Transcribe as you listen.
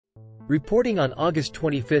Reporting on August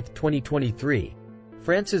 25, 2023,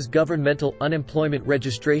 France's governmental unemployment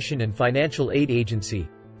registration and financial aid agency,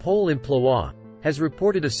 Pôle emploi, has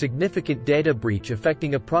reported a significant data breach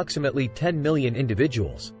affecting approximately 10 million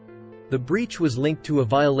individuals. The breach was linked to a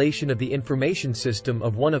violation of the information system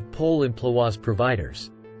of one of Pôle emploi's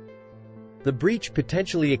providers. The breach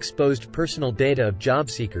potentially exposed personal data of job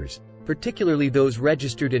seekers, particularly those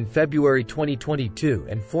registered in February 2022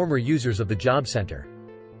 and former users of the job center.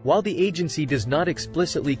 While the agency does not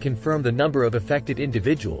explicitly confirm the number of affected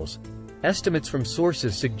individuals, estimates from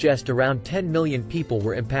sources suggest around 10 million people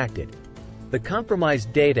were impacted. The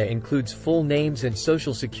compromised data includes full names and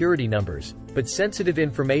social security numbers, but sensitive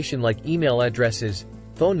information like email addresses,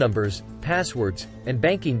 phone numbers, passwords, and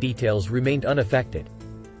banking details remained unaffected.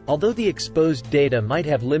 Although the exposed data might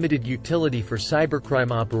have limited utility for cybercrime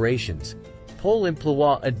operations, Pôle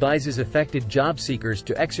emploi advises affected job seekers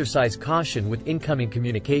to exercise caution with incoming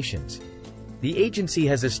communications. The agency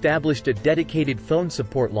has established a dedicated phone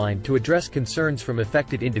support line to address concerns from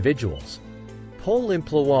affected individuals. Pôle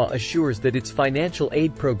emploi assures that its financial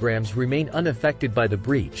aid programs remain unaffected by the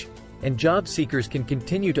breach, and job seekers can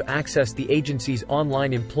continue to access the agency's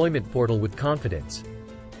online employment portal with confidence.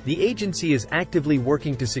 The agency is actively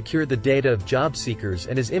working to secure the data of job seekers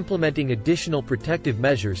and is implementing additional protective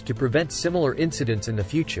measures to prevent similar incidents in the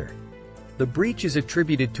future. The breach is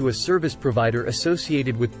attributed to a service provider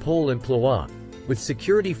associated with Pôle emploi, with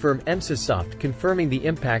security firm Emsisoft confirming the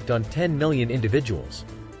impact on 10 million individuals.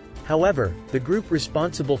 However, the group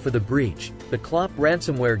responsible for the breach, the CLOP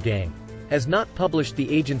ransomware gang, has not published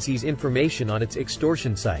the agency's information on its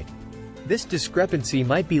extortion site. This discrepancy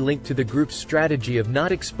might be linked to the group's strategy of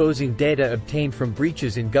not exposing data obtained from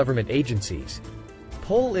breaches in government agencies.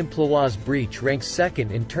 Pôle emploi's breach ranks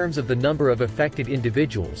second in terms of the number of affected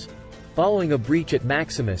individuals, following a breach at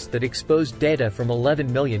Maximus that exposed data from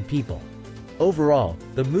 11 million people. Overall,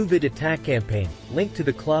 the Move It attack campaign, linked to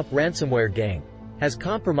the CLOP ransomware gang, has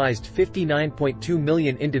compromised 59.2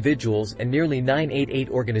 million individuals and nearly 988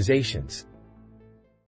 organizations.